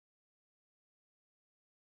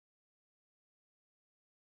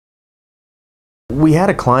We had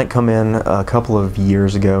a client come in a couple of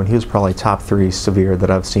years ago, and he was probably top 3 severe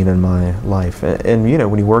that I've seen in my life. And you know,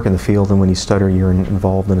 when you work in the field and when you stutter, you're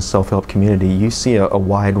involved in a self-help community, you see a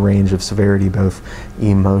wide range of severity, both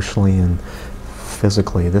emotionally and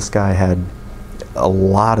physically. This guy had a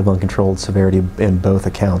lot of uncontrolled severity in both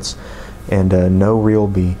accounts, and no real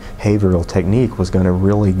behavioral technique was going to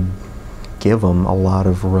really give him a lot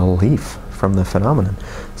of relief from the phenomenon.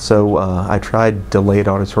 So I tried delayed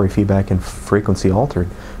auditory feedback and frequency altered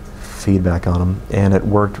feedback on him, and it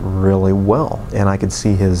worked really well. And I could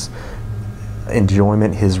see his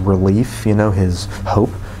enjoyment, his relief, you know, his hope.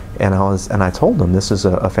 And I told him, this is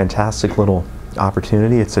a fantastic little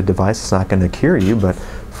opportunity. It's a device that's not going to cure you, but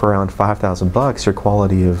for around $5,000, your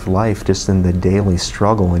quality of life just in the daily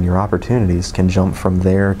struggle and your opportunities can jump from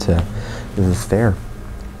there to there.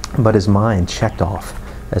 But his mind checked off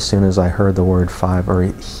as soon as I heard the word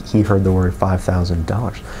he heard the word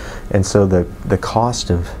 $5,000. And so the cost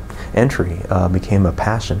of entry became a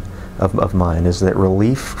passion of mine, is that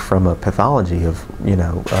relief from a pathology of, you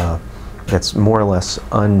know, that's more or less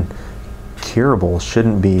uncurable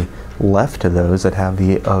shouldn't be left to those that have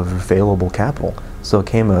the available capital. So it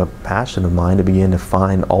became a passion of mine to begin to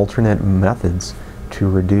find alternate methods to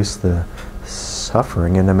reduce the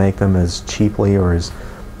suffering and to make them as cheaply or as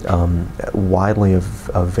widely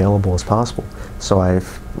available as possible. So I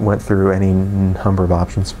went through any number of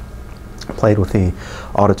options, played with the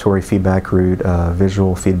auditory feedback route,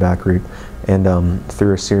 visual feedback route, and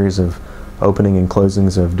through a series of opening and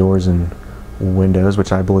closings of doors and windows,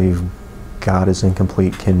 which I believe God is in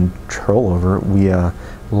complete control over. We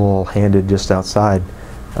were handed just outside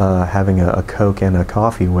having a Coke and a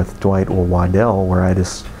coffee with Dwight or Waddell, where I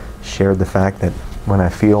just shared the fact that when I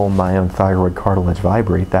feel my own thyroid cartilage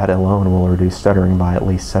vibrate, that alone will reduce stuttering by at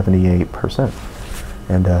least 78%.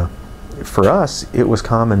 And for us, it was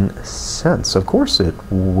common sense. Of course it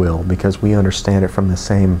will, because we understand it from the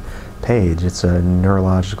same page. It's a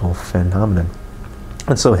neurological phenomenon.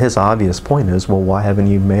 And so his obvious point is, well, why haven't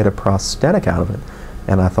you made a prosthetic out of it?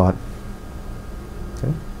 And I thought,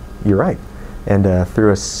 okay, you're right. And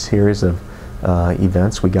through a series of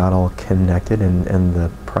events, we got all connected, and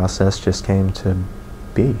the process just came to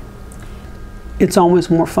be. It's always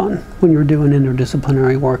more fun when you're doing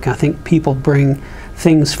interdisciplinary work. I think people bring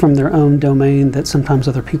things from their own domain that sometimes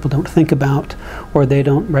other people don't think about, or they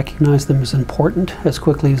don't recognize them as important as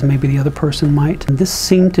quickly as maybe the other person might. And this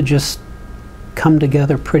seemed to just come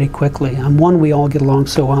together pretty quickly. One, we all get along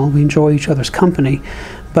so well, we enjoy each other's company,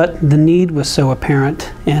 but the need was so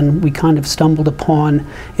apparent, and we kind of stumbled upon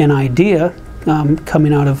an idea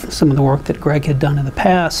coming out of some of the work that Greg had done in the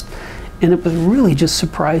past, and it was really just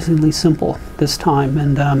surprisingly simple this time.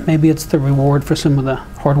 And maybe it's the reward for some of the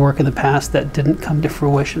hard work in the past that didn't come to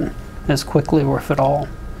fruition as quickly, or if at all.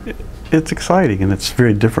 It's exciting, and it's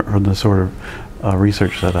very different from the sort of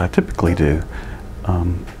research that I typically do.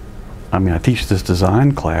 I mean, I teach this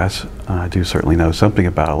design class. I do certainly know something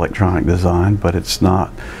about electronic design, but it's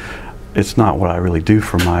not what I really do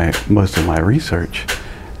for most of my research.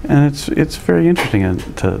 And it's very interesting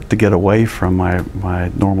to get away from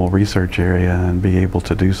my normal research area and be able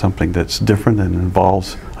to do something that's different and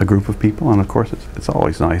involves a group of people. And of course, it's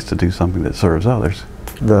always nice to do something that serves others.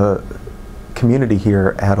 The community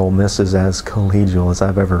here at Ole Miss is as collegial as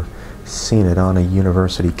I've ever seen it on a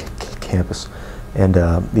university campus. And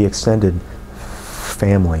the extended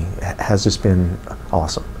family has just been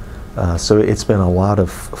awesome. So it's been a lot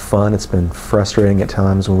of fun. It's been frustrating at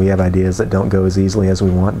times when we have ideas that don't go as easily as we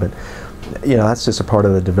want, but you know, that's just a part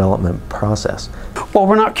of the development process. Well,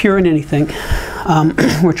 we're not curing anything.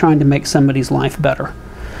 We're trying to make somebody's life better.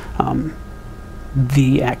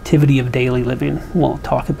 The activity of daily living we'll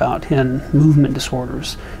talk about in movement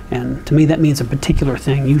disorders, and to me that means a particular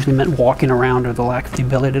thing, usually meant walking around or the lack of the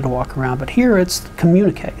ability to walk around, but here it's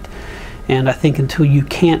communicate. And I think until you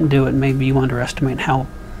can't do it, maybe you underestimate how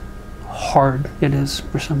hard it is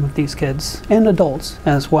for some of these kids and adults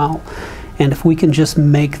as well. And if we can just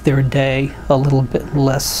make their day a little bit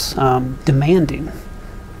less demanding,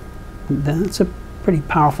 then it's a pretty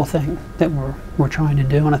powerful thing that we're trying to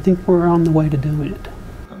do, and I think we're on the way to doing it.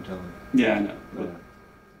 I'm telling you. Yeah, I know.